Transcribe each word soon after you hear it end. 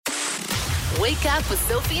Wake Up with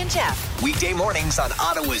Sophie and Jeff. Weekday mornings on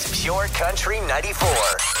Ottawa's Pure Country 94.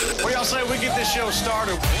 What do y'all say we get this show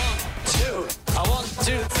started? 1, 2,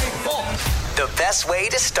 3, 4. The best way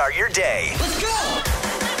to start your day. Let's go!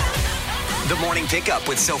 The Morning Pickup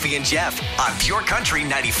with Sophie and Jeff on Pure Country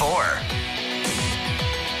 94.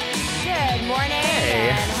 Good morning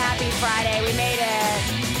and happy Friday. We made it.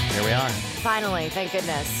 Here we are. Finally, thank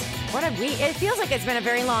goodness. What a week. It feels like it's been a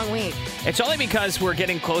very long week. It's only because we're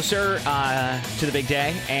getting closer to the big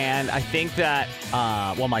day, and I think that,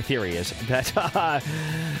 my theory is that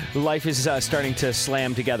life is starting to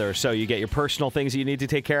slam together. So you get your personal things that you need to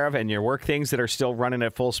take care of and your work things that are still running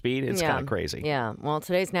at full speed. It's kind of crazy. Yeah. Well,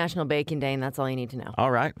 today's National Bacon Day, and that's all you need to know.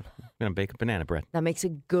 All right. I'm going to bake a banana bread. That makes a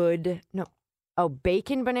good... No. Oh,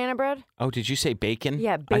 bacon banana bread? Oh, did you say bacon?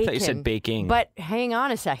 Yeah, bacon. I thought you said baking. But hang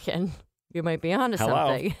on a second. You might be onto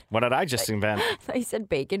something. What did I just invent? I thought you said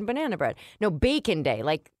bacon banana bread. No, Bacon Day,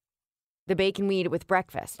 like the bacon we eat with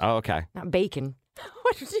breakfast. Oh, okay. Not bacon.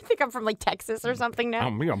 What did you think? I'm from like Texas or something now?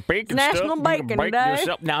 Bacon National stuff. Bacon Day.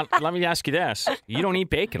 Yourself. Now, let me ask you this. You don't eat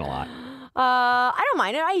bacon a lot. I don't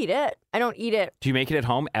mind it. I eat it. I don't eat it. Do you make it at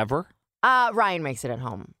home ever? Ryan makes it at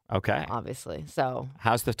home. Okay. Obviously. So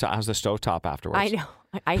how's the stovetop afterwards? I know.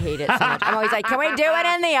 I hate it so much. I'm always like, can we do it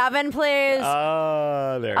in the oven, please?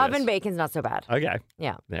 There it Oven is. bacon's not so bad. Okay.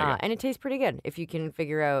 Yeah. There you go. And it tastes pretty good if you can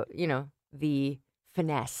figure out, the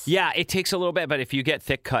finesse. Yeah, it takes a little bit, but if you get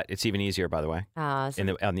thick cut, it's even easier, by the way, So in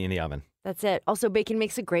the oven. that's it. Also, bacon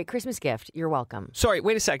makes a great Christmas gift. You're welcome. Sorry,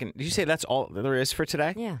 wait a second. Did you say that's all there is for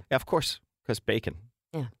today? Yeah. Of course, because bacon.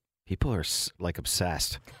 Yeah. People are like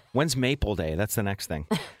obsessed. When's Maple Day? That's the next thing.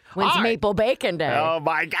 When's Maple Bacon Day? Oh,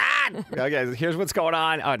 my God. Okay, here's what's going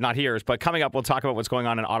on. Not here's, but coming up, we'll talk about what's going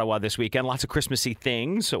on in Ottawa this weekend. Lots of Christmassy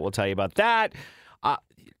things, so we'll tell you about that.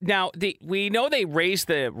 Now, we know they raised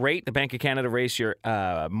the rate. The Bank of Canada raised your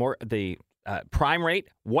prime rate.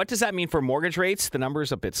 What does that mean for mortgage rates? The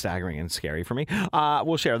number's a bit staggering and scary for me.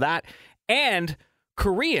 We'll share that. And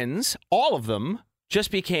Koreans, all of them,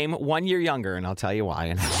 just became 1 year younger, and I'll tell you why.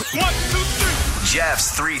 1, 2, 3.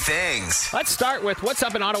 Jeff's 3 things. Let's start with what's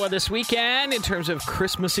up in Ottawa this weekend in terms of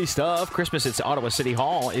Christmassy stuff. Christmas at Ottawa City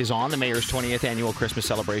Hall is on. The mayor's 20th annual Christmas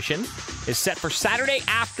celebration is set for Saturday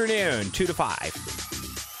afternoon, 2 to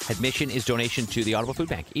 5. Admission is donation to the Ottawa Food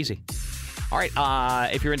Bank. Easy. All right.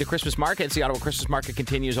 If you're into Christmas markets, the Ottawa Christmas Market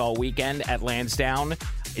continues all weekend at Lansdowne.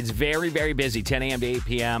 It's very, very busy, 10 a.m. to 8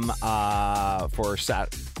 p.m.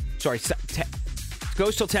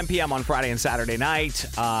 Goes till 10 p.m. on Friday and Saturday night.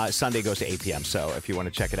 Sunday goes to 8 p.m. So if you want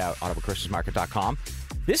to check it out, ottawachristmasmarket.com.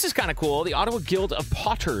 This is kind of cool. The Ottawa Guild of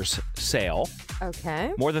Potters sale.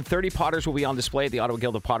 Okay. More than 30 potters will be on display at the Ottawa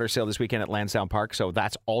Guild of Potters sale this weekend at Lansdowne Park. So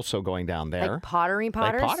that's also going down there. Like potters?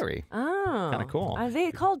 Like pottery. Oh. Kind of cool. Are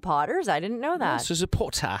they called potters? I didn't know that. This is a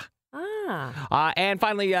potter. Ah. And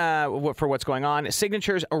finally, for what's going on,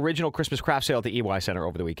 Signature's original Christmas craft sale at the EY Center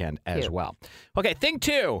over the weekend as well. Okay, thing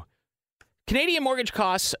 2. Canadian mortgage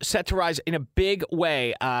costs set to rise in a big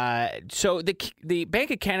way. So the Bank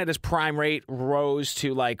of Canada's prime rate rose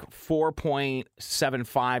to like 4.75%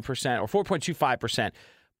 or 4.25%.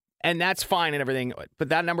 And that's fine and everything, but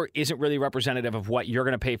that number isn't really representative of what you're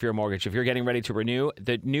going to pay for your mortgage. If you're getting ready to renew,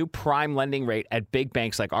 the new prime lending rate at big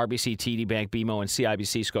banks like RBC, TD Bank, BMO, and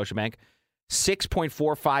CIBC, Scotiabank,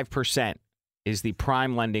 6.45% is the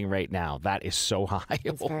prime lending rate now. That is so high.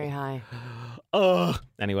 It's very high.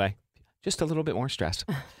 Anyway. Just a little bit more stress.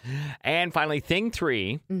 And finally, thing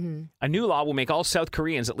 3, a new law will make all South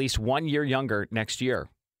Koreans at least 1 year younger next year.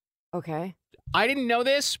 Okay. I didn't know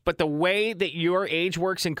this, but the way that your age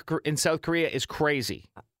works in South Korea is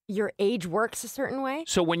crazy. Your age works a certain way?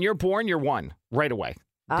 So when you're born, you're 1 right away.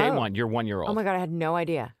 Day 1, you're 1 year old. Oh my God, I had no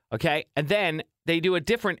idea. Okay. And then they do a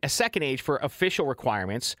second age for official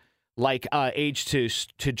requirements. Like age to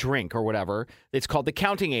drink or whatever. It's called the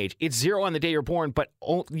counting age. It's 0 on the day you're born, but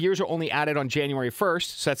years are only added on January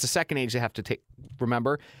 1st. So that's the second age they have to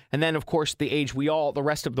remember. And then, of course, the age the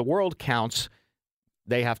rest of the world counts,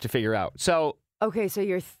 they have to figure out. So. Okay, so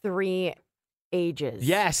you're 3 ages.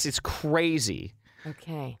 Yes, it's crazy.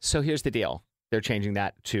 Okay. So here's the deal. They're changing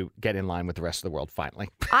that to get in line with the rest of the world, finally.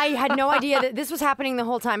 I had no idea that this was happening the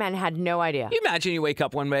whole time and had no idea. You imagine you wake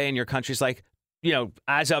up one day and your country's like,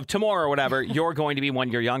 as of tomorrow or whatever, you're going to be 1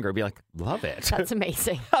 year younger. Be like, love it. That's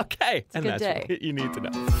amazing. Okay. It's a good day. What you need to know.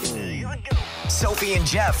 Sophie and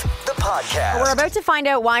Jeff, the podcast. We're about to find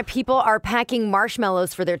out why people are packing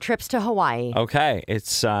marshmallows for their trips to Hawaii. Okay.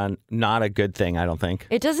 It's not a good thing, I don't think.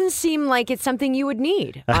 It doesn't seem like it's something you would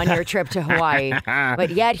need on your trip to Hawaii. But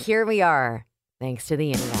yet, here we are, thanks to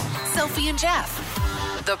the internet. Sophie and Jeff.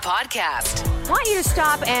 the podcast. I want you to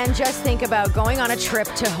stop and just think about going on a trip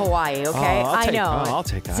to Hawaii, okay? I'll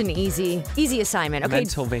take It's that. It's an easy assignment. Okay,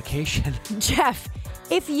 Mental vacation. Jeff,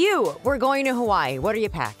 if you were going to Hawaii, what are you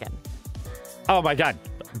packing? Oh, my God.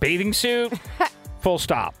 Bathing suit, full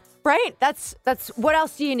stop. Right? That's what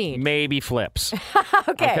else do you need? Maybe flips.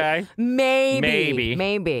 Okay. Maybe.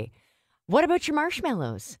 Maybe. What about your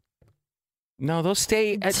marshmallows? No, they'll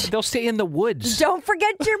stay in the woods. Don't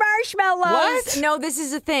forget your marshmallows. What? No, this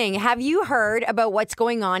is the thing. Have you heard about what's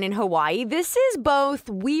going on in Hawaii? This is both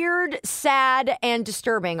weird, sad, and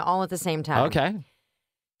disturbing all at the same time. Okay.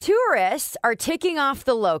 Tourists are ticking off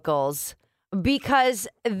the locals because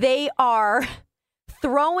they are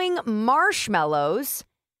throwing marshmallows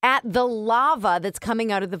at the lava that's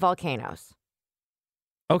coming out of the volcanoes.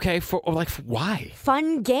 Okay, why?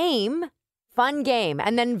 Fun game.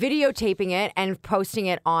 And then videotaping it and posting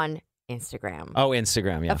it on Instagram. Oh,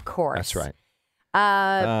 Instagram, yeah. Of course. That's right.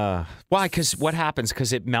 Why? Because what happens?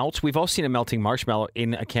 Because it melts? We've all seen a melting marshmallow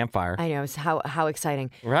in a campfire. I know. It's how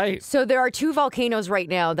exciting. Right. So there are 2 volcanoes right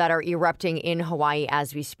now that are erupting in Hawaii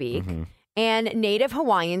as we speak. Mm-hmm. And native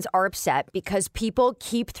Hawaiians are upset because people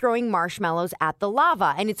keep throwing marshmallows at the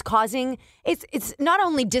lava. And it's causing, it's not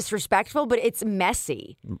only disrespectful, but it's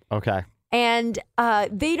messy. Okay. And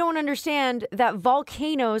they don't understand that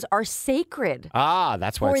volcanoes are sacred.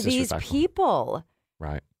 That's why for it's these disrespectful. people.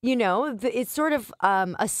 Right. You know, it's sort of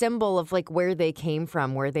a symbol of like where they came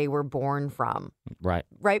from, where they were born from. Right.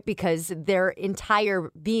 Right? Because their entire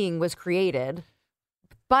being was created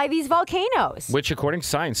by these volcanoes. Which, according to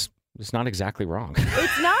science, is not exactly wrong.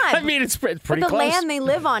 It's not. I mean, it's pretty but the close. land they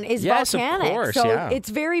live on is volcanic. Of course, so yeah. it's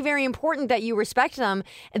very, very important that you respect them.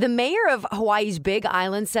 The mayor of Hawaii's Big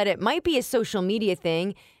Island said it might be a social media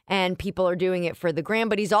thing and people are doing it for the gram,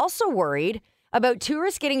 but he's also worried about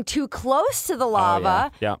tourists getting too close to the lava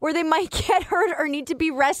where they might get hurt or need to be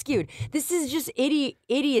rescued. This is just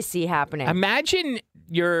idiocy happening. Imagine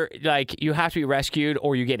you're like, you have to be rescued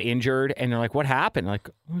or you get injured and they're like, what happened? Like,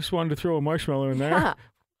 I just wanted to throw a marshmallow in there. Yeah.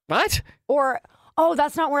 What? Or, oh,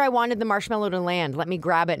 that's not where I wanted the marshmallow to land. Let me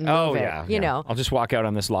grab it and move it. You know. I'll just walk out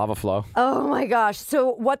on this lava flow. Oh, my gosh.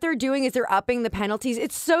 So what they're doing is they're upping the penalties.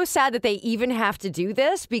 It's so sad that they even have to do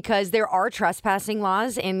this because there are trespassing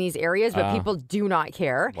laws in these areas, but people do not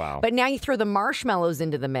care. Wow. But now you throw the marshmallows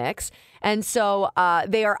into the mix. And so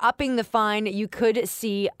they are upping the fine. You could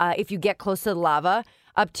see, if you get close to the lava,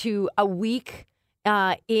 up to a week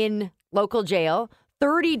in local jail,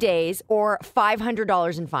 30 days, or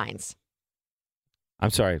 $500 in fines. I'm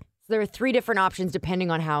sorry. So there are 3 different options depending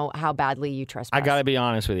on how badly you trespass. I got to be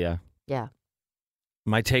honest with you. Yeah.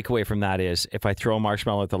 My takeaway from that is if I throw a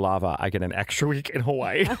marshmallow at the lava, I get an extra week in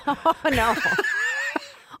Hawaii. Oh, no.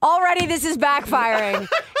 Already this is backfiring.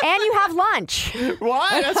 And you have lunch. What?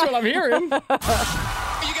 That's what I'm hearing.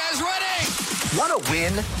 Are you guys ready? Want to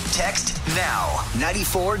win? Text now.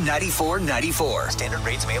 94 94 94. Standard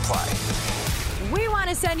rates may apply. We want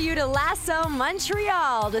to send you to Lasso,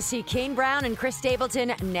 Montreal to see Kane Brown and Chris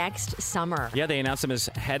Stapleton next summer. Yeah, they announced them as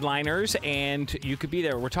headliners, and you could be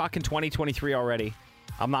there. We're talking 2023 already.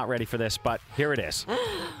 I'm not ready for this, but here it is.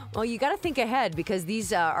 Well, you got to think ahead because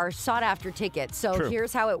these are sought-after tickets. So True.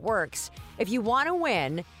 Here's how it works. If you want to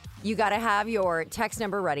win, you got to have your text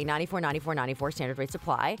number ready, 949494, standard rates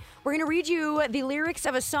apply. We're going to read you the lyrics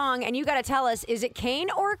of a song, and you got to tell us, is it Kane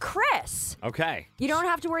or Chris? Okay. You don't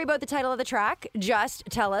have to worry about the title of the track. Just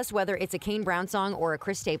tell us whether it's a Kane Brown song or a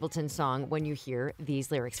Chris Stapleton song when you hear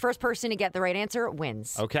these lyrics. First person to get the right answer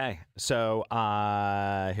wins. Okay. So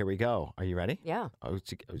here we go. Are you ready? Yeah.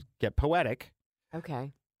 To get poetic.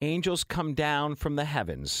 Okay. Angels come down from the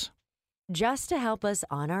heavens. Just to help us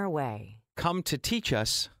on our way. Come to teach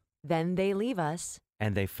us. Then they leave us.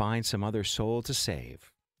 And they find some other soul to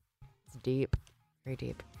save. It's deep. Very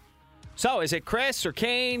deep. So is it Chris or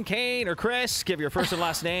Kane or Chris? Give your first and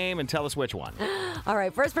last name and tell us which one. All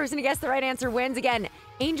right. First person to guess the right answer wins. Again,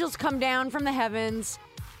 angels come down from the heavens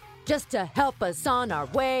just to help us on our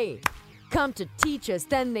way. Come to teach us,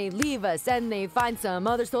 then they leave us, and they find some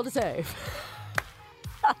other soul to save.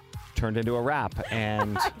 Turned into a rap,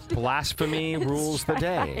 and blasphemy rules the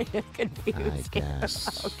day. Confused. I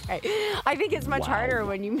guess. Okay. I think it's much harder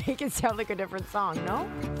when you make it sound like a different song, no?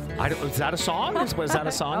 Is that a song? Was that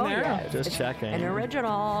a song there? Yes. Just checking. An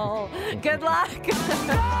original. Good luck.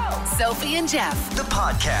 Sophie and Jeff. The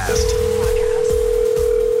podcast.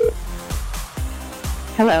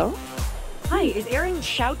 Hello. Hi, is Aaron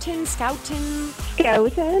Scoutin? Skeleton.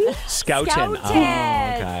 Scoutin.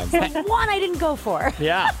 Oh, okay. One I didn't go for.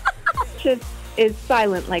 Yeah. Just is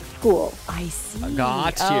silent like school. I see.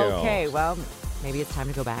 Got you. Okay, well, maybe it's time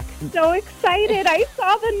to go back. So excited. I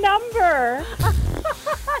saw the number.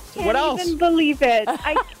 What else? Can't even believe it.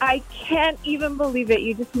 I can't even believe it.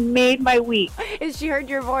 You just made my week. Is she heard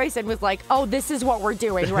your voice and was like, oh, this is what we're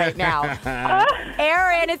doing right now.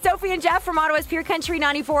 Aaron, it's Sophie and Jeff from Ottawa's Pure Country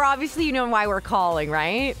 94. Obviously, you know why we're calling,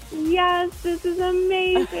 right? Yes, this is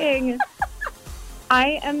amazing.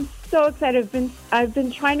 I am so excited. I've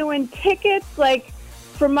been trying to win tickets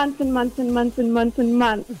for months and months and months and months and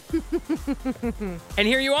months. And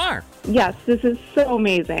here you are. Yes, this is so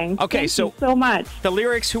amazing. Okay, Thank so you so much. The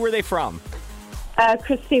lyrics, who were they from?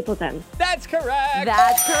 Chris Stapleton. That's correct.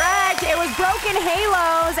 That's correct. It was Broken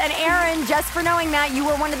Halos. And Aaron, just for knowing that, you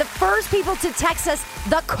were one of the first people to text us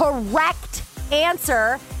the correct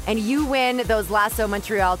answer. And you win those Lasso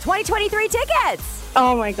Montreal 2023 tickets.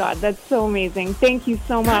 Oh, my God. That's so amazing. Thank you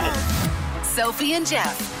so much. Sophie and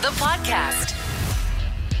Jeff, the podcast.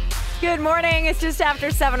 Good morning. It's just after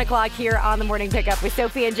 7 o'clock here on the Morning Pickup with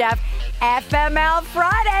Sophie and Jeff. FML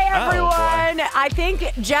Friday, everyone. I think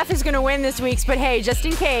Jeff is going to win this week's, but hey, just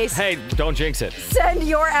in case. Hey, don't jinx it. Send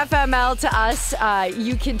your FML to us.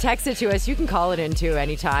 You can text it to us. You can call it in too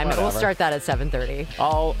anytime. Whatever. We'll start that at 7:30.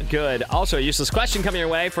 All good. Also, a useless question coming your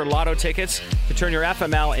way for lotto tickets to turn your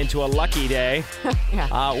FML into a lucky day.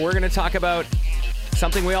 Yeah. We're going to talk about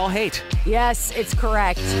something we all hate. Yes, it's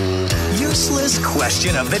correct. Useless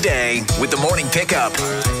question of the day with the morning pickup.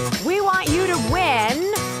 We want you to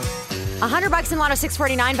win $100 in Lotto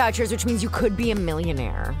 649 vouchers, which means you could be a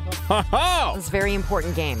millionaire. It's a very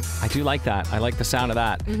important game. I do like that. I like the sound of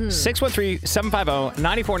that.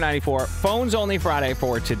 613-750-9494. Phones only Friday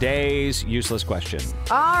for today's useless question.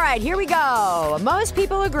 All right, here we go. Most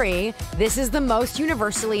people agree this is the most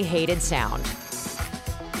universally hated sound.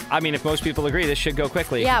 I mean, if most people agree, this should go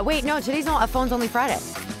quickly. Yeah, wait, no, today's not a Phones Only Friday.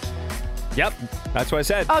 Yep, that's what I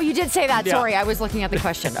said. Oh, you did say that. Yeah. Sorry, I was looking at the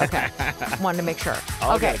question. Okay. Wanted to make sure.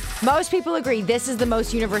 All okay. good. Most people agree this is the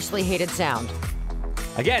most universally hated sound.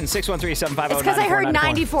 Again, 613-750-9494. It's because I heard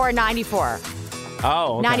 94, 94.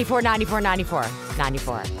 Oh, okay. 94, 94, 94,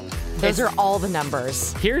 94. Those are all the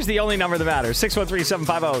numbers. Here's the only number that matters.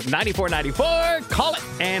 613-750-9494. Call it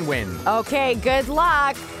and win. Okay, good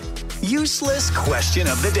luck. Useless question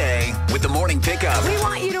of the day with the morning pickup. We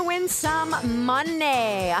want you to win some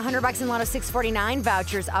money. $100 in Lotto 649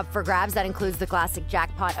 vouchers up for grabs. That includes the classic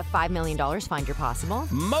jackpot of $5 million. Find your possible.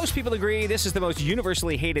 Most people agree this is the most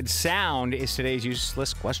universally hated sound is today's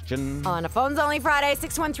useless question. On a Phones Only Friday,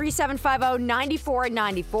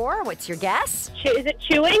 613-750-9494. What's your guess? Is it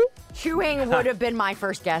chewing? Chewing would have been my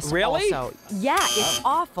first guess. Really? Also. Yeah, it's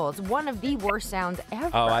awful. It's one of the worst sounds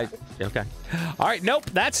ever. Okay. All right, nope,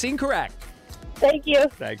 that's incorrect. Thank you.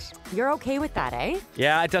 Thanks. You're okay with that, eh?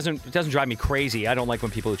 Yeah, it doesn't drive me crazy. I don't like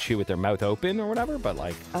when people chew with their mouth open or whatever, but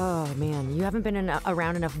like, Oh, man. You haven't been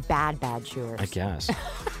around enough bad chewers. I guess.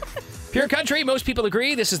 Pure Country, most people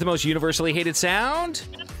agree this is the most universally hated sound.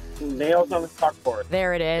 Nails on the chalkboard.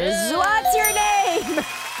 There it is. What's your name?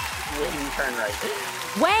 Waiting turn right.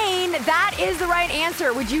 Wayne, that is the right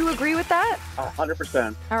answer. Would you agree with that?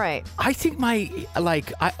 100%. All right. I think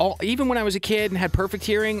even when I was a kid and had perfect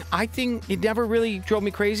hearing, I think it never really drove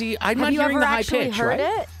me crazy. I'm Have not you hearing ever the high actually pitch, heard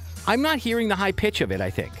right? it? I'm not hearing the high pitch of it, I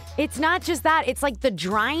think. It's not just that. It's like the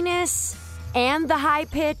dryness and the high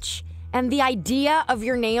pitch and the idea of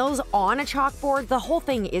your nails on a chalkboard. The whole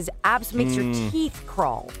thing makes your teeth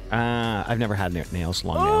crawl. I've never had long nails.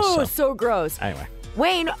 Oh, so gross. Anyway.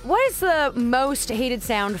 Wayne, what is the most hated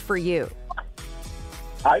sound for you?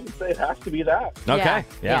 I would say it has to be that. Okay.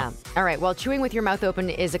 Yeah. All right. Well, chewing with your mouth open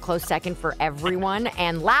is a close second for everyone.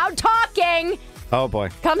 And loud talking Oh, boy.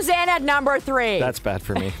 comes in at number 3. That's bad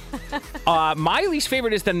for me. My least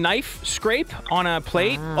favorite is the knife scrape on a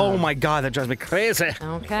plate. Oh, my God. That drives me crazy.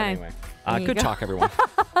 Okay. Anyway. There you Good go. talk, everyone.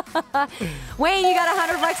 Wayne, you got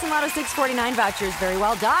 $100 in Lotto 649 vouchers. Very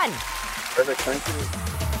well done. Perfect. Thank you.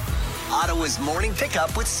 Ottawa's morning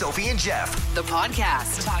pickup with Sophie and Jeff. The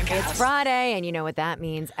podcast. It's Friday, and you know what that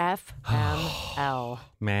means. FML.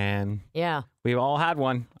 Man, Yeah. we've all had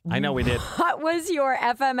one. I know we did. What was your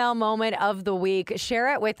FML moment of the week?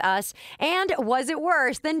 Share it with us. And was it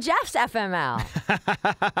worse than Jeff's FML?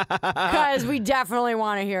 Because we definitely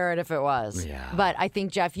want to hear it if it was. Yeah. But I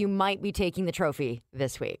think, Jeff, you might be taking the trophy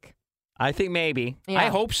this week. I think maybe. Yeah. I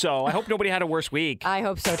hope so. I hope nobody had a worse week. I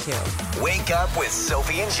hope so, too. Wake up with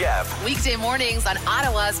Sophie and Jeff. Weekday mornings on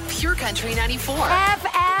Ottawa's Pure Country 94.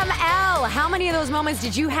 FML. How many of those moments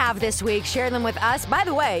did you have this week? Share them with us. By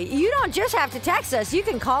the way, you don't just have to text us. You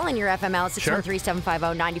can call in your FML at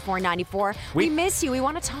 613-750-9494. We miss you. We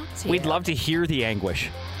want to talk to you. We'd love to hear the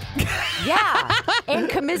anguish. Yeah, and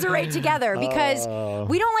commiserate together because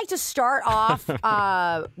we don't like to start off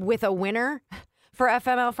with a winner for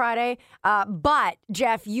FML Friday. But,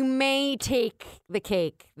 Jeff, you may take the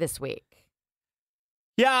cake this week.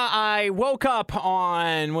 Yeah, I woke up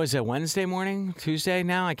on, was it Wednesday morning? Tuesday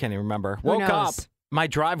now? I can't even remember. Who Woke up. knows? My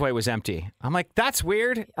driveway was empty. I'm like, that's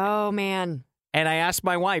weird. Oh, man. And I asked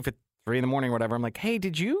my wife at 3 a.m. or whatever. I'm like, hey,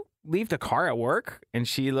 did you leave the car at work? And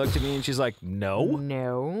she looked at me and she's like, no.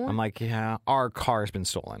 No. I'm like, yeah, our car's been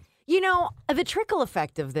stolen. You know, the trickle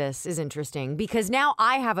effect of this is interesting because now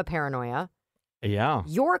I have a paranoia. Yeah.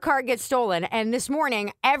 Your car gets stolen, and this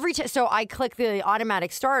morning, so I click the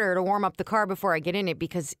automatic starter to warm up the car before I get in it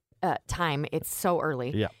because it's so early.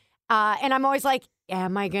 Yeah. And I'm always like,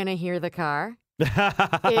 am I going to hear the car?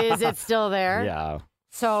 Is it still there? Yeah.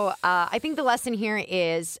 So I think the lesson here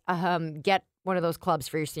is get one of those clubs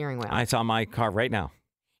for your steering wheel. It's on my car right now.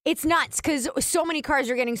 It's nuts because so many cars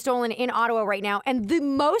are getting stolen in Ottawa right now. And the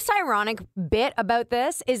most ironic bit about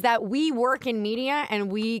this is that we work in media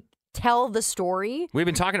and we tell the story. We've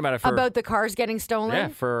been talking about it about the cars getting stolen. Yeah,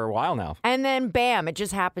 for a while now. And then, bam, it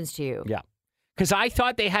just happens to you. Yeah. Because I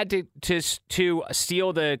thought they had to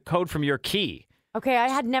steal the code from your key. Okay, I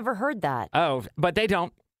had never heard that. Oh, but they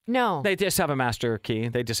don't. No. They just have a master key.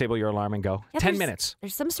 They disable your alarm and go. Yeah, 10 minutes.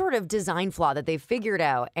 There's some sort of design flaw that they've figured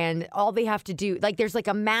out, and all they have to do, there's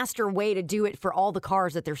a master way to do it for all the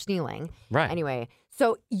cars that they're stealing. Right. Anyway,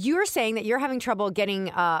 so you're saying that you're having trouble getting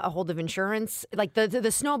a hold of insurance? Like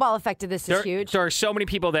the snowball effect of this is huge. There are so many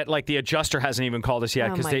people that the adjuster hasn't even called us yet.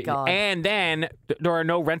 Oh my God. And then there are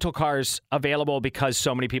no rental cars available because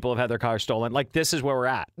so many people have had their cars stolen. This is where we're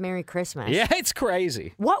at. Merry Christmas. Yeah, it's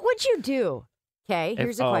crazy. What would you do? Okay,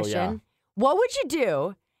 here's a question. Yeah. What would you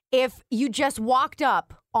do if you just walked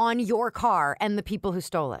up on your car and the people who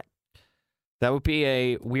stole it? That would be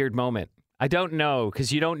a weird moment. I don't know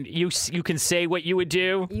because you can say what you would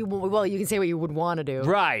do. You can say what you would want to do.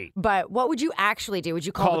 Right. But what would you actually do? Would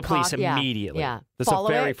you call the police cop? immediately? Yeah. That's Follow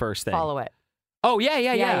the very it? first thing. Follow it. Oh, yeah.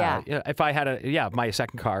 Yeah. If I had my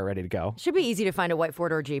second car ready to go. Should be easy to find a white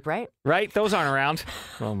Ford or Jeep, right? Right? Those aren't around.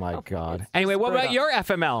 Oh, my God. Anyway, what about your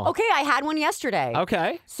FML? Okay, I had one yesterday.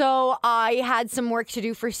 Okay. So I had some work to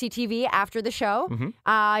do for CTV after the show. Mm-hmm.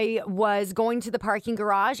 I was going to the parking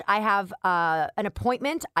garage. I have an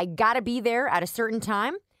appointment. I got to be there at a certain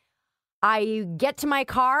time. I get to my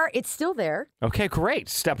car. It's still there. Okay, great.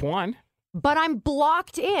 Step one. But I'm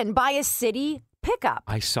blocked in by a city pickup.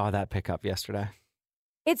 I saw that pickup yesterday.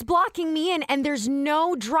 It's blocking me in, and there's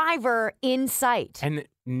no driver in sight. And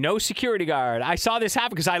no security guard. I saw this happen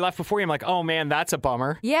because I left before you. I'm like, oh, man, that's a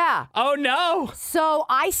bummer. Yeah. Oh, no. So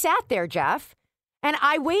I sat there, Jeff, and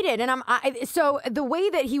I waited. And so the way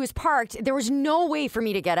that he was parked, there was no way for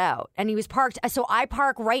me to get out. And he was parked. So I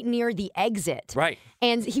park right near the exit. Right.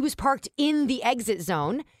 And he was parked in the exit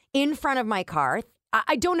zone in front of my car.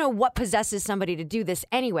 I don't know what possesses somebody to do this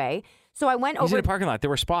anyway. So I went over. He's in a parking lot. There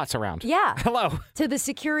were spots around. Yeah. Hello. To the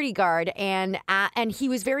security guard, and he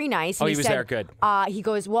was very nice. Oh, he was said, there. Good. He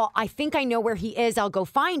goes, well, I think I know where he is. I'll go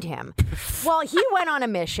find him. Well, he went on a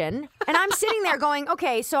mission, and I'm sitting there going,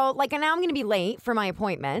 okay, so now I'm going to be late for my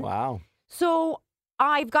appointment. Wow. So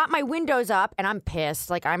I've got my windows up, and I'm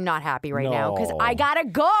pissed. I'm not happy right now because No. I gotta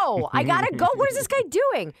go. I gotta go. What is this guy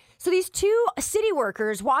doing? So these two city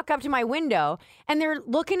workers walk up to my window, and they're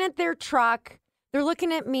looking at their truck. They're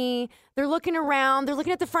looking at me. They're looking around. They're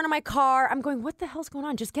looking at the front of my car. I'm going, what the hell's going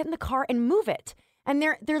on? Just get in the car and move it. And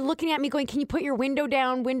they're looking at me going, can you put your window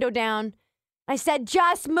down? Window down. I said,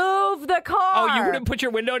 just move the car. Oh, you wouldn't put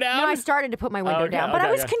your window down? No, I started to put my window down. But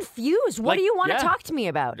I was confused. What do you want to talk to me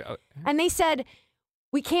about? And they said,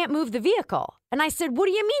 we can't move the vehicle. And I said, what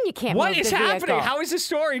do you mean you can't move the vehicle? What is happening? How is this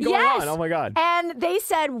story going on? Oh, my God. And they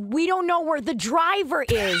said, we don't know where the driver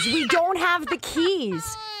is. We don't have the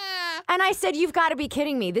keys. And I said, you've got to be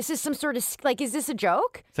kidding me. This is some sort of, is this a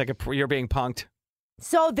joke? It's like you're being punked.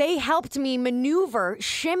 So they helped me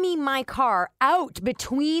shimmy my car out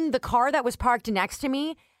between the car that was parked next to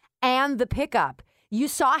me and the pickup. You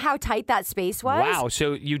saw how tight that space was? Wow,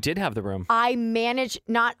 so you did have the room. I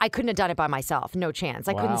couldn't have done it by myself. No chance.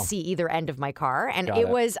 I couldn't see either end of my car. And it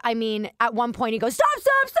was, at one point he goes,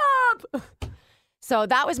 stop. So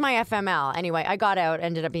that was my FML. Anyway, I got out,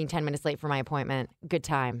 ended up being 10 minutes late for my appointment. Good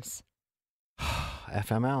times.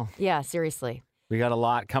 FML. Yeah, seriously. We got a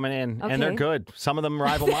lot coming in, Okay. and they're good. Some of them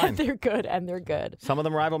rival mine. They're good, and they're good. Some of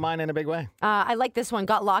them rival mine in a big way. I like this one.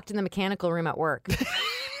 Got locked in the mechanical room at work.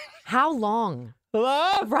 How long?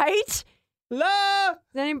 Hello? Right? Hello?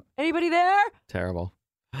 Is anybody there? Terrible.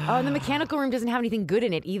 Oh, and the mechanical room doesn't have anything good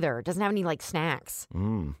in it either. It doesn't have any, like, snacks.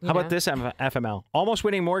 How about this, FML? Almost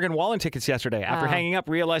winning Morgan Wallen tickets yesterday after hanging up,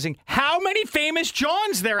 realizing how many famous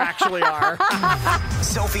Johns there actually are.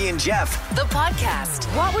 Sophie and Jeff. The podcast.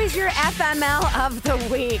 What was your FML of the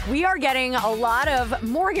week? We are getting a lot of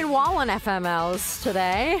Morgan Wallen FMLs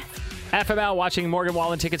today. FML, watching Morgan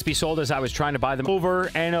Wallen tickets be sold as I was trying to buy them over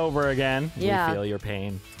and over again. Yeah. We feel your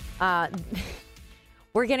pain.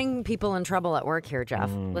 We're getting people in trouble at work here,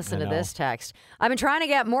 Jeff. Listen to this text. I've been trying to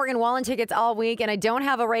get Morgan Wallen tickets all week, and I don't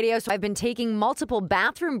have a radio, so I've been taking multiple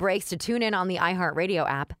bathroom breaks to tune in on the iHeartRadio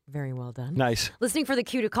app. Very well done. Nice. Listening for the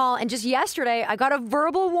cue to call, and just yesterday, I got a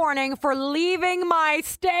verbal warning for leaving my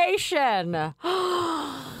station.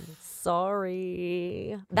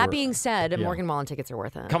 Sorry. That being said, Morgan Wallen tickets are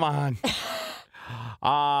worth it. Come on.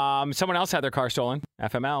 Someone else had their car stolen.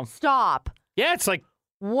 FML. Stop. Yeah, it's like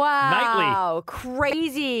Wow,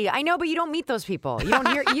 crazy. I know, but you don't meet those people. You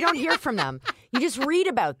don't hear from them. You just read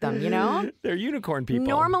about them, you know? they're unicorn people.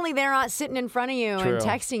 Normally they're not sitting in front of you True. and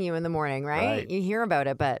texting you in the morning, right? You hear about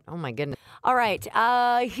it, but oh my goodness. All right,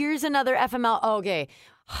 here's another FML. Oh, okay.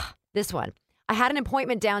 This one. I had an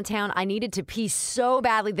appointment downtown. I needed to pee so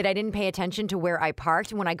badly that I didn't pay attention to where I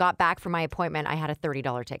parked. And when I got back from my appointment, I had a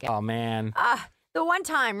 $30 ticket. Oh, man. The one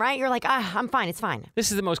time, right? You're like, I'm fine. It's fine.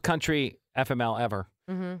 This is the most country FML ever.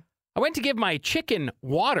 Mm-hmm. I went to give my chicken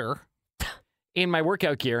water in my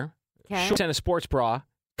workout gear. Okay. Shorts and a sports bra.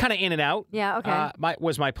 Kind of in and out. Yeah, okay.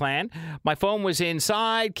 Was my plan. My phone was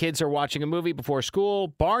inside. Kids are watching a movie before school.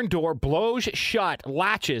 Barn door blows shut,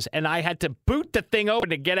 latches, and I had to boot the thing open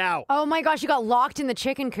to get out. Oh my gosh, you got locked in the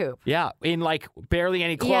chicken coop. Yeah, in like barely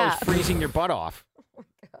any clothes, freezing your butt off.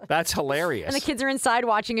 That's hilarious. And the kids are inside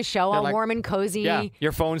watching a show, all warm and cozy. Yeah,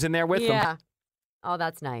 your phone's in there with them. Yeah. Oh,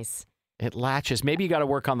 that's nice. It latches. Maybe you got to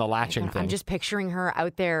work on the latching thing. I'm just picturing her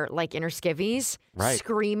out there, like in her skivvies, right,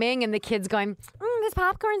 screaming, and the kids going, this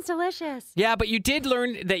popcorn's delicious. Yeah, but you did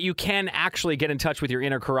learn that you can actually get in touch with your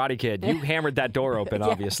inner Karate Kid. You hammered that door open,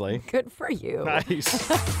 obviously. Good for you. Nice.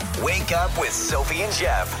 Wake up with Sophie and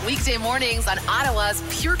Jeff. Weekday mornings on Ottawa's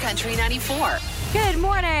Pure Country 94. Good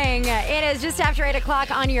morning. It is just after 8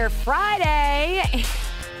 o'clock on your Friday.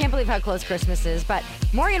 Can't believe how close Christmas is, but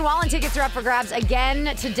Morgan Wallen tickets are up for grabs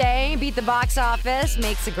again today. Beat the box office.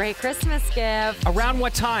 Makes a great Christmas gift. Around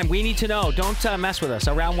what time? We need to know. Don't mess with us.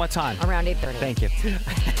 Around what time? Around 8:30. Thank you.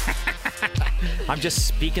 I'm just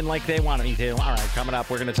speaking like they want me to. All right, coming up,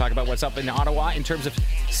 we're going to talk about what's up in Ottawa in terms of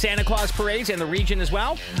Santa Claus parades and the region as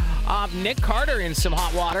well. Nick Carter in some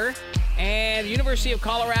hot water, and the University of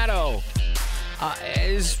Colorado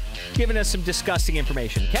is giving us some disgusting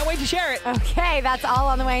information. Can't wait to share it. Okay, that's all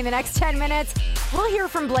on the way in the next 10 minutes. We'll hear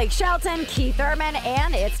from Blake Shelton, Keith Urban,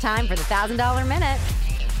 and it's time for the $1,000 Minute.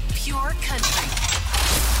 Pure Country.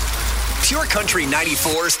 Pure Country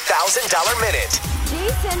 94's $1,000 Minute.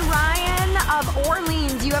 Jason Ryan of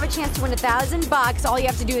Orleans, you have a chance to win $1,000. All you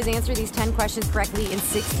have to do is answer these 10 questions correctly in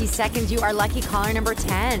 60 seconds. You are lucky caller number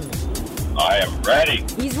 10. I am ready.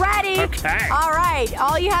 He's ready. Okay. All right.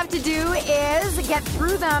 All you have to do is get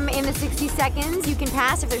through them in the 60 seconds. You can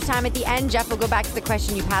pass if there's time at the end. Jeff will go back to the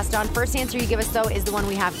question you passed on. First answer you give us, though, is the one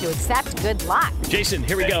we have to accept. Good luck. Jason,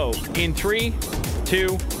 here we go. In 3,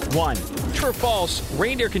 2, 1. True or false,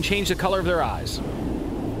 reindeer can change the color of their eyes?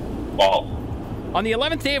 False. On the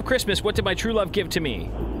 11th day of Christmas, what did my true love give to me?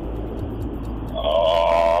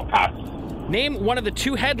 Pass. Name one of the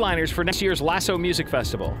 2 headliners for next year's Lasso Music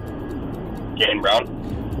Festival. Jane Brown.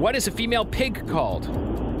 What is a female pig called?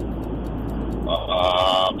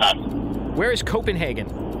 Pass. Where is Copenhagen?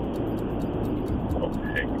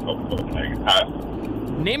 Copenhagen. Pass.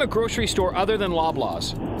 Name a grocery store other than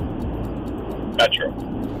Loblaws. Metro.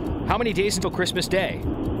 How many days until Christmas Day?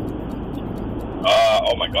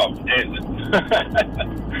 Oh my God, what day is it?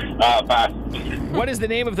 Pass. What is the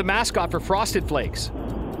name of the mascot for Frosted Flakes?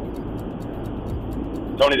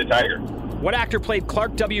 Tony the Tiger. What actor played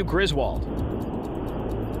Clark W. Griswold?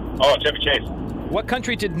 Oh, Chevy Chase. What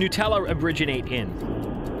country did Nutella originate in?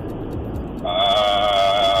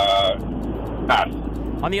 Pass.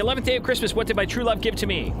 On the 11th day of Christmas, what did my true love give to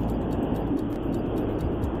me?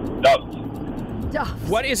 Doves.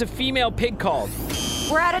 What is a female pig called?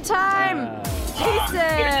 We're out of time.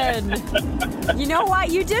 Jason. You know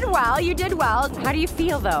what? You did well. You did well. How do you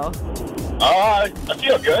feel, though? I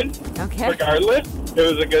feel good. Okay. Regardless,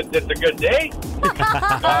 it's a good day.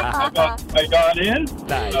 I got in.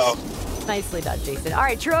 Nice. So. Nicely done, Jason. All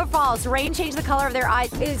right, true or false? Rain changed the color of their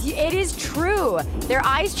eyes. It is true. Their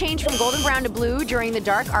eyes change from golden brown to blue during the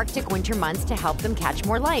dark Arctic winter months to help them catch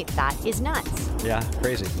more light. That is nuts. Yeah,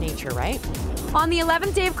 crazy. Nature, right? On the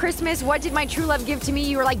 11th day of Christmas, what did my true love give to me?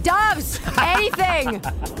 You were like, doves! Anything!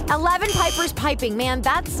 11 pipers piping. Man,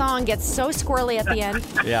 that song gets so squirrely at the end.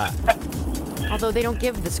 Yeah. Although they don't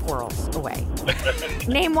give the squirrels away.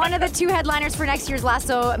 Name one of the 2 headliners for next year's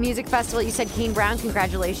Lasso Music Festival. You said Kane Brown.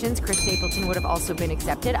 Congratulations. Chris Stapleton would have also been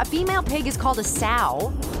accepted. A female pig is called a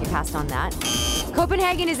sow. You passed on that.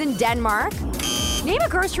 Copenhagen is in Denmark. Name a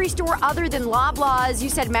grocery store other than Loblaws. You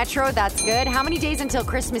said Metro. That's good. How many days until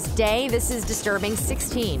Christmas Day? This is disturbing.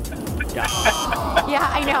 16. Yeah. Yeah,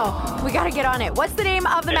 I know. We got to get on it. What's the name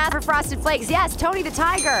of the master for Frosted Flakes? Yes, Tony the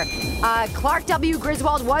Tiger. Clark W.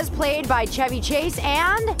 Griswold was played by Chevy Chase.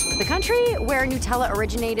 And the country where Nutella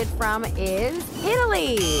originated from is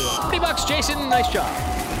Italy. $20, Jason. Nice job.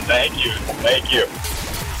 Thank you. Thank you.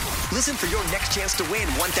 Listen for your next chance to win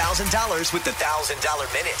 $1,000 with the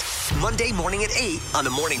 $1,000 Minute. Monday morning at 8 on the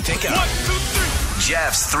Morning Pickup. 1, 2, 3.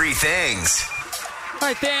 Jeff's 3 things. All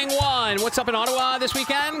right, thing 1. What's up in Ottawa this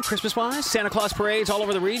weekend? Christmas-wise, Santa Claus parades all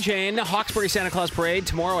over the region. Hawkesbury Santa Claus Parade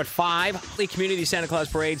tomorrow at 5. Lee Community Santa Claus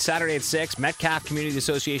Parade Saturday at 6. Metcalfe Community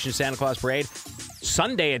Association Santa Claus Parade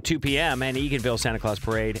Sunday at 2 p.m. and Eganville Santa Claus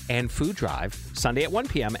Parade and Food Drive Sunday at 1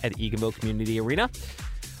 p.m. at Eganville Community Arena.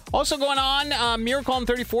 Also going on, Miracle on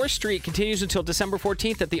 34th Street continues until December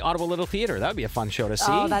 14th at the Ottawa Little Theatre. That would be a fun show to see.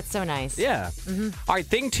 Oh, that's so nice. Yeah. Mm-hmm. All right,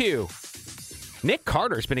 thing 2. Nick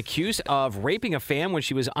Carter's been accused of raping a fan when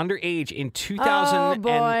she was underage in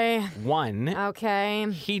 2001.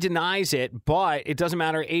 Okay. He denies it, but it doesn't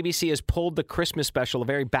matter. ABC has pulled the Christmas special, a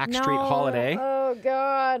very backstreet holiday. Oh,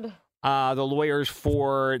 God. The lawyers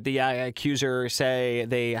for the accuser say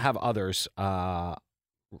they have others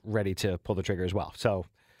ready to pull the trigger as well. So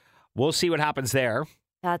we'll see what happens there.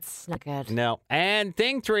 That's not good. No. And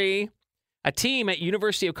thing 3, a team at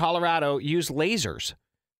University of Colorado used lasers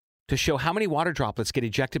to show how many water droplets get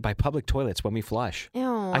ejected by public toilets when we flush.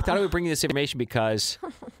 Ew. I thought I would bring you this information because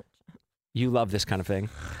you love this kind of thing.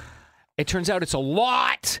 It turns out it's a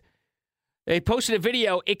lot. They posted a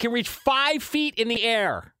video. It can reach 5 feet in the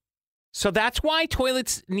air. So that's why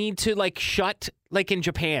toilets need to shut, like in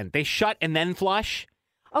Japan. They shut and then flush.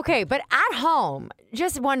 Okay, but at home,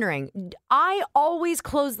 just wondering, I always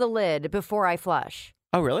close the lid before I flush.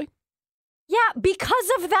 Oh, really? Yeah, because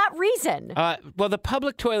of that reason. Well, the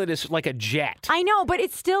public toilet is like a jet. I know, but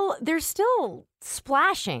there's still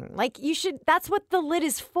splashing. That's what the lid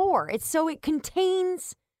is for. It's so it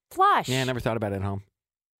contains flush. Yeah, I never thought about it at home.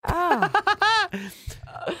 Oh.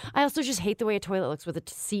 I also just hate the way a toilet looks with a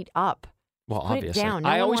seat up. Well, put obviously. it down. No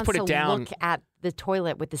I one always wants put it to down. Look at the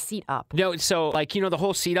toilet with the seat up. No, so the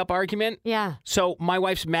whole seat up argument? Yeah. So my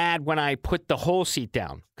wife's mad when I put the whole seat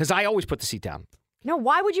down because I always put the seat down. No,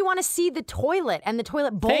 why would you want to see the toilet and the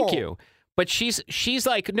toilet bowl? Thank you. But she's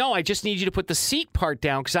like, no, I just need you to put the seat part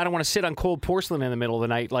down because I don't want to sit on cold porcelain in the middle of the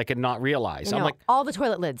night and not realize. No, I'm like, all the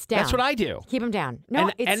toilet lids down. That's what I do. Keep them down.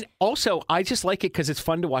 No, and also I just like it because it's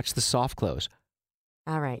fun to watch the soft close.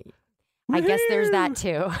 All right. I guess there's that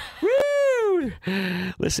too.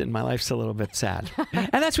 Listen, my life's a little bit sad.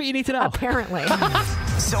 And that's what you need to know. Apparently.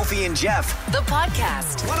 Sophie and Jeff. The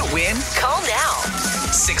podcast. Want to win? Call now.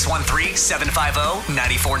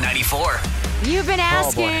 613-750-9494. You've been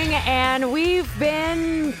asking, and we've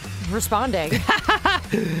been responding.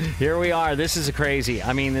 Here we are. This is crazy.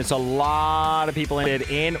 I mean, there's a lot of people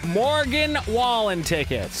interested in Morgan Wallen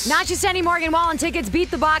tickets. Not just any Morgan Wallen tickets.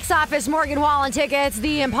 Beat the box office Morgan Wallen tickets.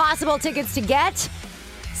 The impossible tickets to get.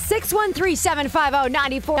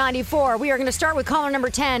 613-750-9494. We are going to start with caller number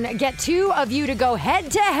 10. Get 2 of you to go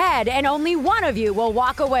head-to-head, and only 1 of you will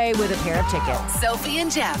walk away with a pair of tickets. Sophie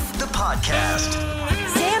and Jeff. The podcast.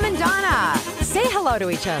 Sam and Donna, say hello to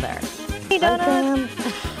each other. Hey, Donna.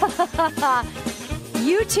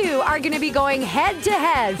 You 2 are going to be going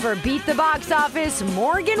head-to-head for Beat the Box Office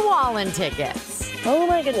Morgan Wallen tickets. Oh,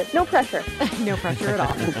 my goodness. No pressure. No pressure at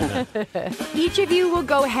all. Each of you will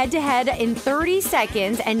go head-to-head in 30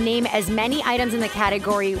 seconds and name as many items in the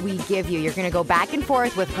category we give you. You're going to go back and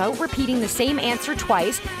forth without repeating the same answer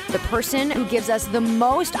twice. The person who gives us the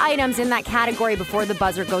most items in that category before the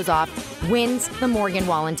buzzer goes off wins the Morgan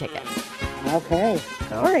Wallen tickets. Okay.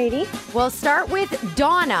 Alrighty. We'll start with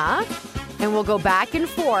Donna, and we'll go back and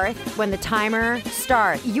forth when the timer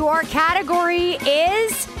starts. Your category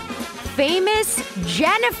is Famous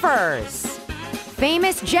Jennifers.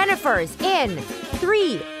 Famous Jennifers in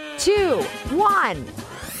 3, 2, 1.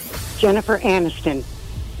 Jennifer Aniston.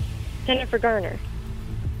 Jennifer Garner.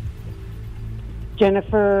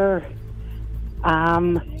 Jennifer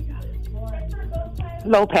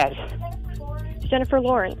Lopez. Jennifer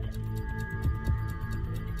Lawrence.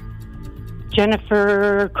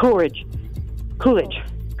 Jennifer Coolidge. Goodness.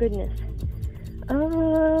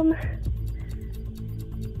 Oh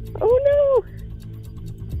no!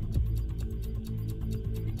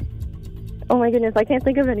 Oh my goodness, I can't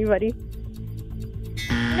think of anybody.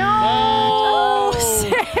 No!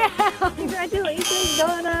 Sam! Congratulations,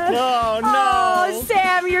 Donna. Oh, no. Oh,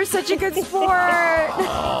 Sam, you're such a good sport.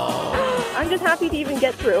 I'm just happy to even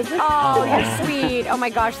get through. Oh, you're sweet. Oh my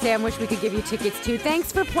gosh, Sam, wish we could give you tickets too.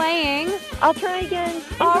 Thanks for playing. I'll try again.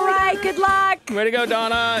 All right, good luck. Way to go,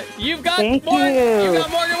 Donna. You've got Thank more. you. You got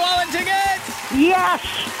Morgan Wallen tickets. Yes!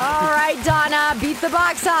 All right, Donna, beat the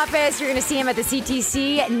box office. You're going to see him at the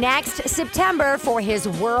CTC next September for his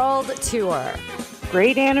world tour.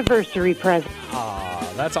 Great anniversary present.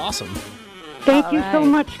 Aw, that's awesome. Thank you so right.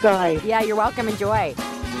 much, guys. Yeah, you're welcome. Enjoy.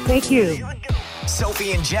 Thank you.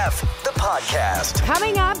 Sophie and Jeff, the podcast.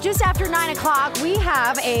 Coming up just after 9 o'clock, we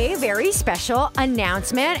have a very special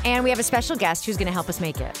announcement, and we have a special guest who's going to help us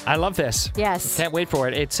make it. I love this. Yes. Can't wait for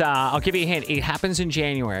it. It's. I'll give you a hint. It happens in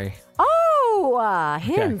January. Oh,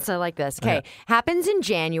 hints. I like this. Okay. Okay. Happens in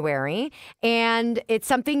January, and it's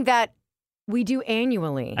something that we do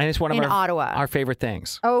annually And it's one of in our Ottawa. favorite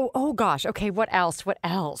things. Oh gosh. Okay, what else? What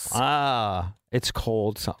else? It's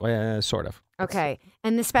cold, sort of. Okay.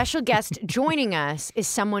 And the special guest joining us is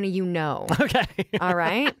someone you know. Okay. All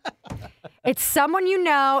right. It's someone you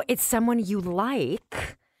know. It's someone you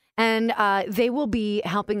like. And they will be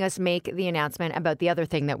helping us make the announcement about the other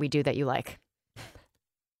thing that we do that you like.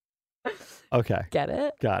 Okay. Get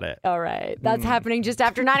it? Got it. All right. That's happening just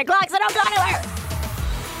after 9 o'clock, so don't go anywhere.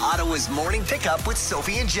 Ottawa's Morning Pickup with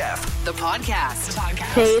Sophie and Jeff. The podcast.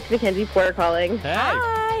 Hey, it's Mackenzie Porter calling. Hey.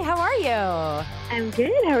 Hi, how are you? I'm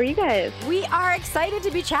good. How are you guys? We are excited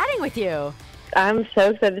to be chatting with you. I'm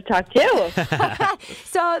so excited to talk to you.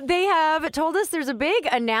 So they have told us there's a big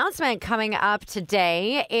announcement coming up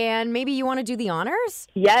today, and maybe you want to do the honors?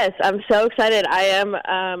 Yes, I'm so excited. I am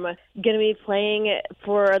going to be playing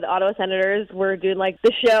for the Ottawa Senators. We're doing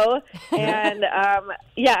the show, and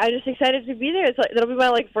yeah, I'm just excited to be there. It'll be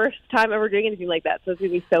my first time ever doing anything like that, so it's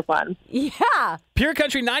going to be so fun. Yeah. Pure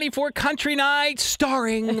Country 94 Country Night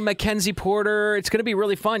starring Mackenzie Porter. It's going to be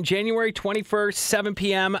really fun. January 21st, 7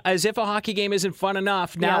 p.m. As if a hockey game isn't fun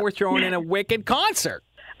enough, now Yep. we're throwing in a wicked concert.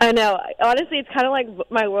 I know. Honestly, it's kind of like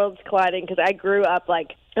my world's colliding because I grew up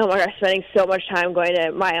oh my gosh, spending so much time going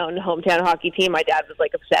to my own hometown hockey team. My dad was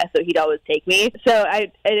obsessed, so he'd always take me. So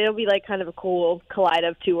it'll be kind of a cool collide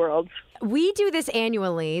of two worlds. We do this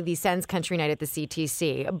annually, the Sens Country Night at the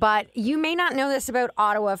CTC, but you may not know this about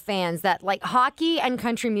Ottawa fans, that hockey and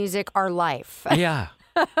country music are life. Yeah.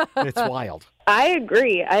 It's wild. I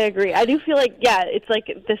agree. I do feel it's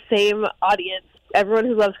the same audience. Everyone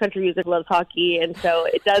who loves country music loves hockey, and so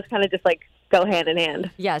it does kind of just go hand in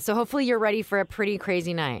hand. Yeah, so hopefully you're ready for a pretty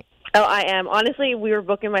crazy night. Oh, I am. Honestly, we were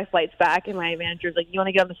booking my flights back, and my manager's you want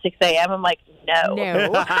to get on the 6 a.m.? I'm like, no.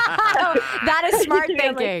 No. That is smart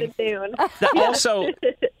thinking. Also,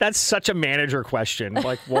 That's such a manager question.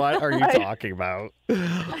 What are you talking about?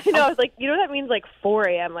 I know. I was you know what that means? 4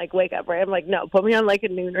 a.m., wake up, right? I'm like, no, put me on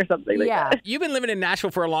at noon or something Yeah. like that. You've been living in Nashville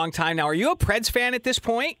for a long time now. Are you a Preds fan at this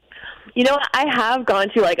point? You know, I have gone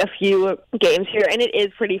to a few games here, and it is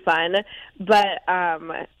pretty fun. But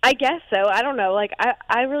I guess so. I don't know.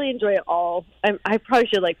 I really enjoy it all. I probably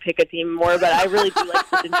should pick a team more, but I really do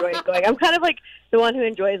just enjoy going. I'm kind of the one who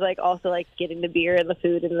enjoys also getting the beer and the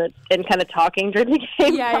food and kind of talking during the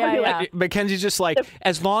game. Yeah. Mackenzie's just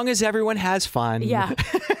as long as everyone has fun. Yeah.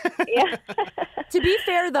 Yeah. To be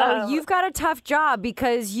fair, though, you've got a tough job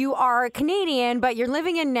because you are Canadian, but you're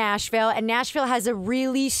living in Nashville, and Nashville has a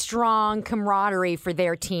really strong camaraderie for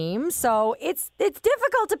their team. So it's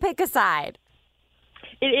difficult to pick a side.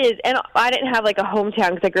 It is, and I didn't have a hometown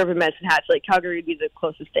because I grew up in Medicine Hat, so Calgary would be the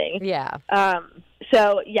closest thing. Yeah.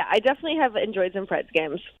 So yeah, I definitely have enjoyed some Preds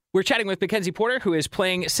games. We're chatting with Mackenzie Porter, who is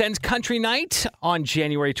playing Sens Country Night on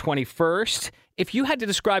January 21st. If you had to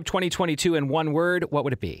describe 2022 in one word, what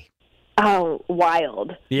would it be? Oh,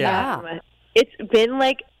 wild. Yeah. It's been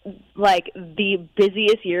the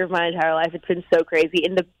busiest year of my entire life. It's been so crazy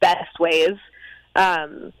in the best ways.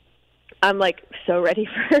 I'm so ready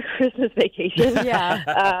for a Christmas vacation.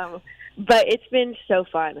 Yeah. But it's been so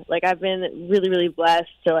fun. I've been really, really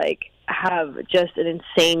blessed to have just an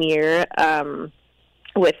insane year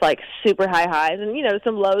with super high highs and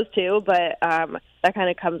some lows too. But that kind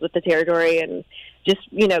of comes with the territory, and just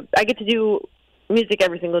I get to do music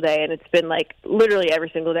every single day, and it's been literally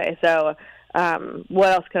every single day. So what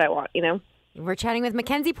else could I want? We're chatting with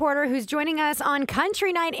Mackenzie Porter, who's joining us on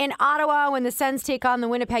Country Night in Ottawa when the Sens take on the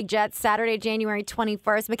Winnipeg Jets Saturday, January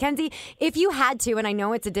 21st. Mackenzie, if you had to, and I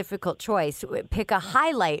know it's a difficult choice, pick a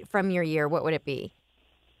highlight from your year, what would it be?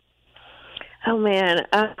 Oh, man.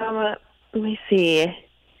 let me see.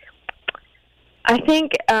 I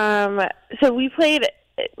think, so we played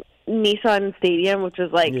Nissan Stadium, which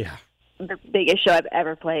was like the biggest show I've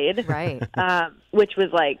ever played. Right. Which was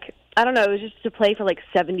like, I don't know, it was just to play for like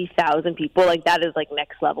 70,000 people. Like, that is like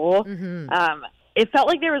next level. Mm-hmm. It felt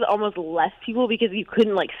like there was almost less people because you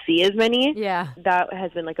couldn't like see as many. Yeah. That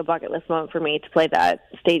has been like a bucket list moment for me to play that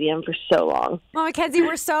stadium for so long. Well, Mackenzie,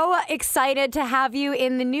 we're so excited to have you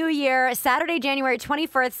in the new year. Saturday, January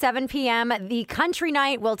 21st, 7 p.m. The country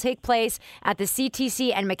night will take place at the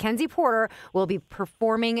CTC, and Mackenzie Porter will be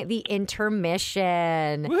performing the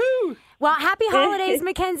intermission. Woo! Well, happy holidays,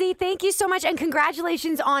 Mackenzie. Thank you so much, and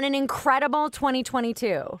congratulations on an incredible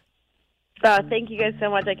 2022. Thank you guys so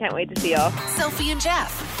much. I can't wait to see y'all. Sophie and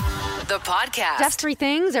Jeff, the podcast. Jeff's 3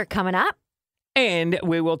 things are coming up. And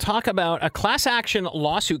we will talk about a class action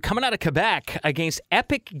lawsuit coming out of Quebec against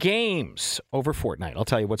Epic Games over Fortnite. I'll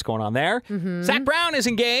tell you what's going on there. Mm-hmm. Zach Brown is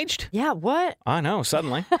engaged. Yeah, what? I know,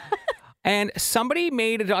 suddenly. And somebody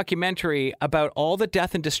made a documentary about all the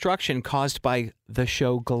death and destruction caused by the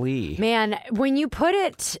show Glee. Man, when you put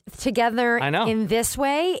it together in this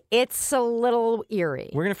way, it's a little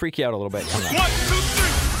eerie. We're going to freak you out a little bit.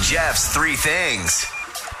 Jeff's 3 things.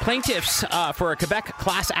 Plaintiffs for a Quebec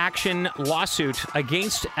class action lawsuit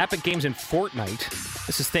against Epic Games and Fortnite,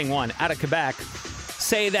 this is thing 1, out of Quebec,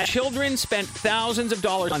 say that children spent thousands of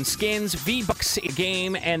dollars on skins, V-Bucks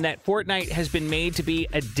game, and that Fortnite has been made to be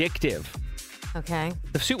addictive. Okay.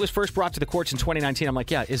 The suit was first brought to the courts in 2019. I'm like,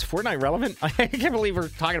 yeah, is Fortnite relevant? I can't believe we're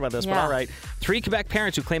talking about this, but all right. 3 Quebec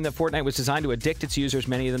parents who claim that Fortnite was designed to addict its users,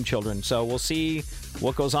 many of them children. So we'll see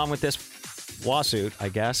what goes on with this lawsuit, I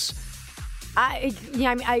guess.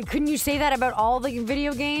 Couldn't you say that about all the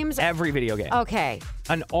video games? Every video game. Okay.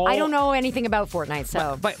 I don't know anything about Fortnite,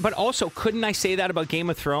 so. But also, couldn't I say that about Game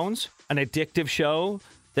of Thrones? An addictive show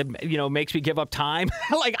that, makes me give up time?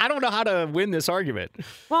 Like, I don't know how to win this argument.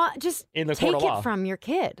 Well, just in the take court of law. It from your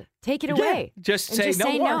kid. Take it away. Just say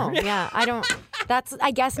no. Yeah, I don't. That's,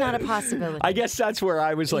 I guess, not a possibility. I guess that's where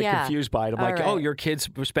I was confused by it. I'm like, right. oh, your kid's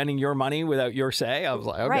spending your money without your say? I was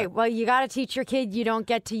like, okay. Right. Well, you got to teach your kid you don't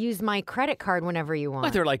get to use my credit card whenever you want.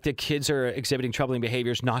 But they're like, the kids are exhibiting troubling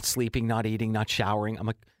behaviors, not sleeping, not eating, not showering. I'm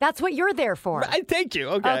like, that's what you're there for. Thank you.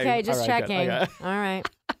 Okay. Okay, just checking. Okay. All right.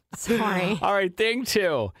 Sorry. All right, thing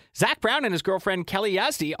 2. Zach Brown and his girlfriend Kelly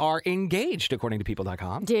Yazdi are engaged, according to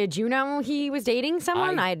People.com. Did you know he was dating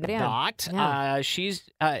someone? I did not. Yeah. She's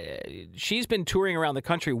been touring around the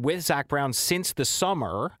country with Zach Brown since the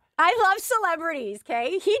summer. I love celebrities,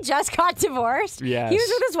 okay? He just got divorced. Yes. He was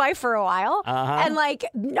with his wife for a while. Uh-huh.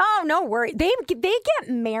 And no worry. They get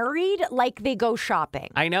married like they go shopping.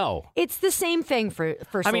 I know. It's the same thing for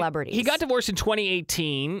celebrities. He got divorced in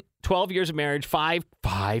 2018, 12 years of marriage, five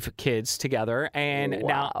kids together, and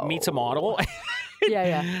now meets a model.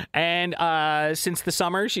 Yeah. And since the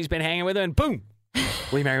summer, she's been hanging with him, and boom,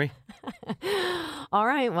 will you marry me? All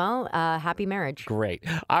right, well, happy marriage. Great.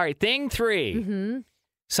 All right, thing 3. Mm-hmm.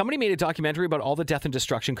 Somebody made a documentary about all the death and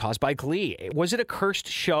destruction caused by Glee. Was it a cursed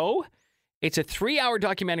show? It's a 3-hour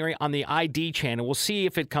documentary on the ID channel. We'll see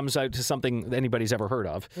if it comes out to something anybody's ever heard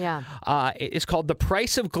of. Yeah. It's called The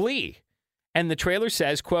Price of Glee. And the trailer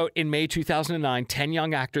says, quote, in May 2009, 10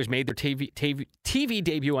 young actors made their TV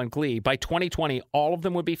debut on Glee. By 2020, all of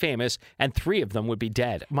them would be famous and 3 of them would be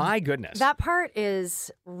dead. My goodness. That part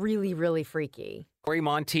is really, really freaky. Corey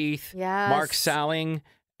Monteith, yes. Mark Salling,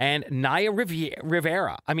 and Naya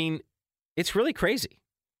Rivera. I mean, it's really crazy.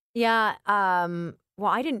 Yeah. Well,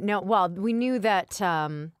 I didn't know. Well, we knew that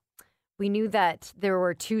there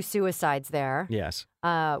were 2 suicides there. Yes.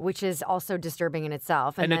 Which is also disturbing in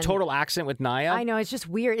itself. And a total accident with Naya. I know. It's just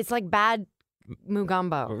weird. It's like bad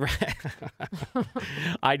Mugambo.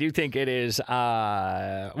 I do think it is.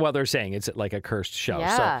 Well, they're saying it's like a cursed show.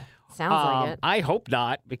 Yeah. So, sounds like it. I hope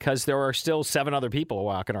not, because there are still 7 other people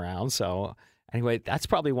walking around. So anyway, that's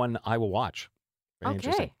probably one I will watch. Very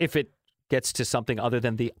interesting. If it gets to something other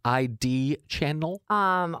than the ID channel.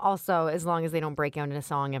 Also, as long as they don't break out into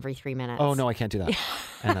song every 3 minutes. Oh, no, I can't do that.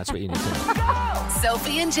 And that's what you need to know.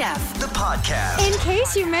 Sophie and Jeff, the podcast. In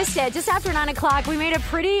case you missed it, just after 9 o'clock, we made a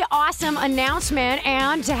pretty awesome announcement.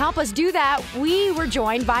 And to help us do that, we were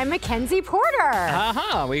joined by Mackenzie Porter.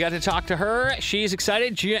 We got to talk to her. She's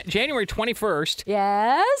excited. January 21st.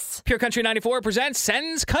 Yes. Pure Country 94 presents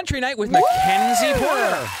Sens Country Night with Mackenzie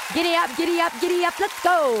Porter. Giddy up, giddy up, giddy up. Let's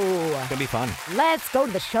go. It's going to be fun. Let's go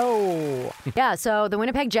to the show. Yeah, so the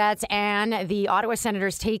Winnipeg Jets and the Ottawa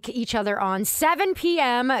Senators take each other on 7 p.m.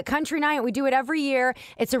 p.m. Country Night. We do it every year.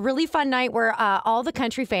 It's a really fun night where all the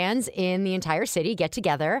country fans in the entire city get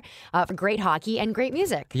together for great hockey and great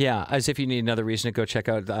music. Yeah, as if you need another reason to go check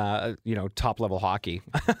out, top-level hockey.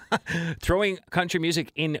 Throwing country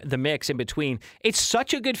music in the mix in between. It's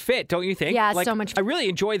such a good fit, don't you think? Yeah, so much fun. I really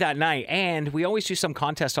enjoy that night, and we always do some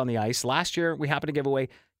contest on the ice. Last year, we happened to give away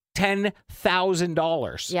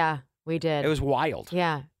 $10,000. Yeah, we did. It was wild.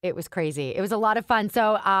 Yeah, it was crazy. It was a lot of fun.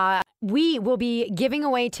 So we will be giving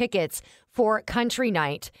away tickets for Country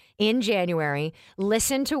Night in January.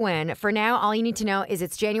 Listen to win. For now, all you need to know is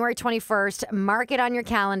it's January 21st. Mark it on your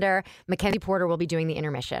calendar. Mackenzie Porter will be doing the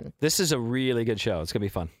intermission. This is a really good show. It's going to be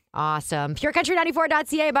fun. Awesome.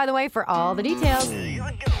 PureCountry94.ca, by the way, for all the details.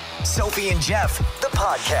 Sophie and Jeff, the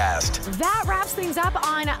podcast. That wraps things up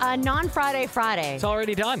on a non-Friday Friday. It's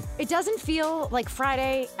already done. It doesn't feel like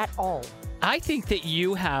Friday at all. I think that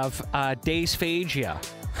you have dysphagia.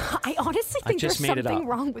 I honestly think there's something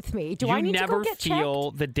wrong with me. Do I need to go get checked? You never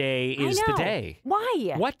feel the day is the day.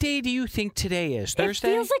 Why? What day do you think today is?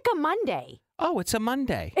 Thursday? It feels like a Monday. Oh, it's a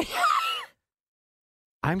Monday.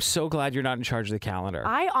 I'm so glad you're not in charge of the calendar.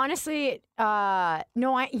 I honestly, I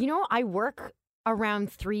work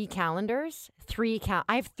around 3 calendars.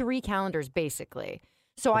 I have 3 calendars basically.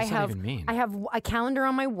 So What does that even mean? I have a calendar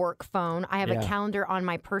on my work phone. I have a calendar on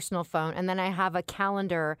my personal phone, and then I have a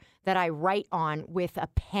calendar that I write on with a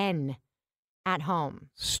pen at home.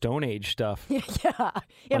 Stone Age stuff. Yeah.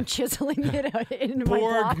 I'm chiseling it in my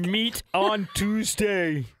block. Borg meet on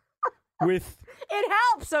Tuesday with... It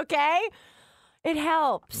helps, okay? It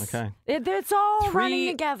helps. Okay. It's all 3 running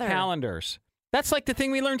together. calendars. That's like the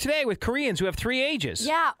thing we learned today with Koreans who have 3 ages.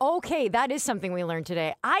 Yeah, okay, that is something we learned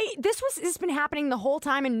today. This has been happening the whole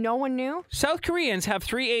time and no one knew. South Koreans have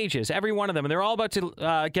 3 ages, every one of them, and they're all about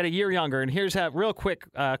to get a year younger. And here's a real quick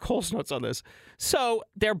Cole's notes on this. So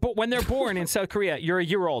when they're born in South Korea, you're a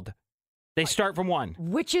year old. They start from 1.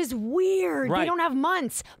 Which is weird. Right. They don't have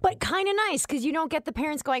months, but kind of nice because you don't get the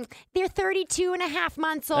parents going, they're 32 and a half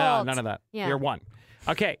months old. No, none of that. Yeah. You're 1.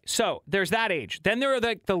 Okay, so there's that age. Then there are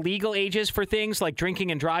the legal ages for things like drinking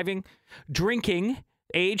and driving. Drinking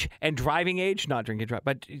age and driving age, not drinking and drive,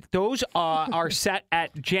 but those are set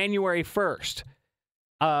at January 1st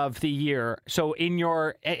of the year. So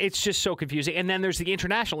it's just so confusing. And then there's the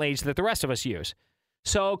international age that the rest of us use.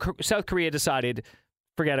 So South Korea decided,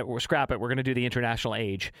 forget it, scrap it, we're going to do the international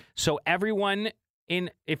age. So everyone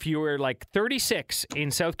if you were like 36 in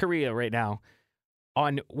South Korea right now,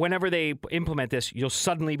 on whenever they implement this, you'll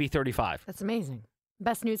suddenly be 35. That's amazing.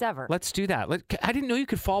 Best news ever. Let's do that. I didn't know you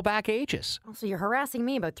could fall back ages. Also, you're harassing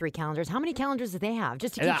me about 3 calendars. How many calendars do they have?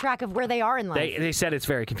 Just to keep track of where they are in life. They said it's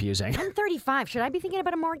very confusing. I'm 35. Should I be thinking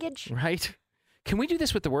about a mortgage? Right? Can we do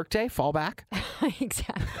this with the workday? Fall back?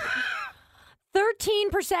 Exactly.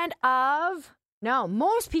 13% of... No,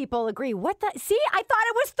 most people agree. What the? See, I thought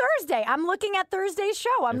it was Thursday. I'm looking at Thursday's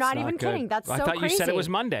show. I'm not even kidding. That's so crazy. I thought you said it was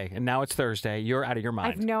Monday, and now it's Thursday. You're out of your mind. I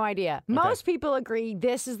have no idea. Okay. Most people agree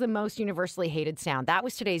this is the most universally hated sound. That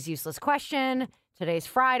was today's useless question. Today's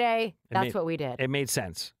Friday. That's what we did. It made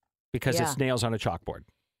sense because it's nails on a chalkboard.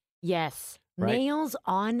 Yes. Right? Nails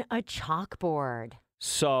on a chalkboard.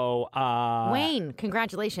 So, Wayne,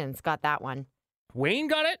 congratulations. Got that one. Wayne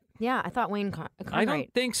got it? Yeah, I thought Wayne Carnwright. I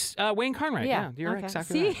don't think Wayne Carnright. Yeah, you're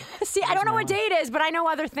exactly right. See, I don't know what day it is, but I know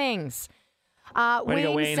other things.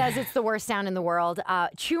 Wayne says it's the worst sound in the world.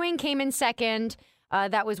 Chewing came in second.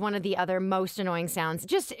 That was one of the other most annoying sounds,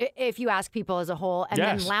 just if you ask people as a whole. And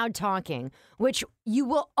then loud talking, which you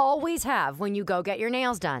will always have when you go get your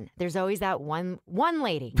nails done. There's always that one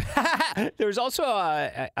lady. There's also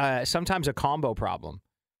sometimes a combo problem.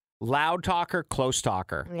 Loud talker, close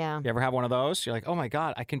talker. Yeah. You ever have one of those? You're like, oh my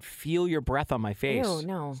God, I can feel your breath on my face. Ew,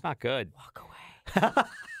 no. It's not good. Walk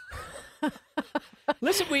away.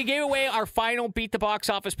 Listen, we gave away our final Beat the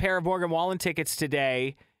Box Office pair of Morgan Wallen tickets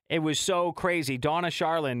today. It was so crazy. Donna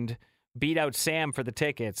Charland beat out Sam for the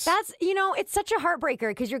tickets. That's, it's such a heartbreaker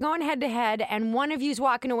because you're going head to head and one of you's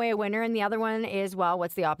walking away a winner and the other one is, well,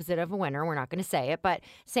 what's the opposite of a winner? We're not going to say it. But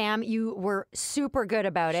Sam, you were super good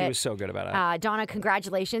about it. She was so good about it. Donna,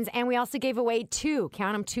 congratulations. And we also gave away 2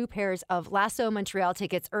 pairs of Lasso Montreal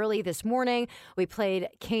tickets early this morning. We played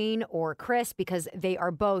Kane or Chris because they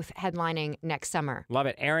are both headlining next summer. Love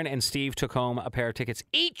it. Aaron and Steve took home a pair of tickets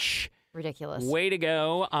each. Ridiculous. Way to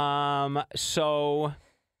go. So...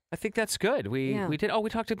 I think that's good. We did. Oh, we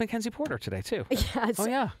talked to Mackenzie Porter today, too. Yes. Oh,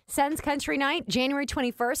 yeah. Sens Country Night, January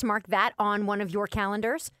 21st. Mark that on one of your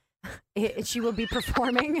calendars. She will be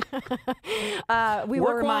performing. We will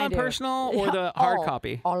Work remind one, you. personal, or the hard All-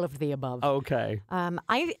 copy? All of the above. Okay.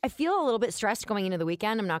 I feel a little bit stressed going into the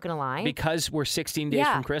weekend. I'm not going to lie. Because we're 16 days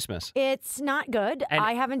Yeah. from Christmas. It's not good. And-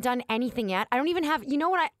 I haven't done anything yet. I don't even have, you know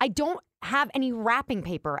what? I don't have any wrapping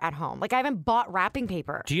paper at home. Like, I haven't bought wrapping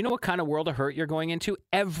paper. Do you know what kind of world of hurt you're going into?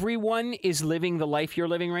 Everyone is living the life you're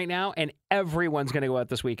living right now, and everyone's going to go out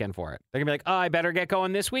this weekend for it. They're going to be like, oh, I better get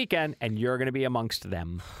going this weekend, and you're going to be amongst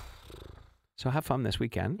them. So have fun this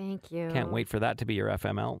weekend. Thank you. Can't wait for that to be your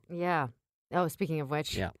FML. Yeah. Oh, speaking of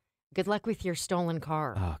which, Yeah. good luck with your stolen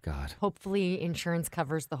car. Oh, God. Hopefully insurance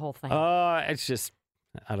covers the whole thing. It's just,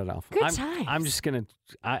 I don't know. Good times. I'm just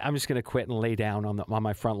gonna quit and lay down on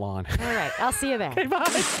my front lawn. All right. I'll see you there. Okay, bye.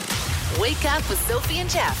 Wake up with Sophie and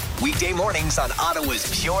Jeff. Weekday mornings on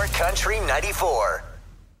Ottawa's Pure Country 94.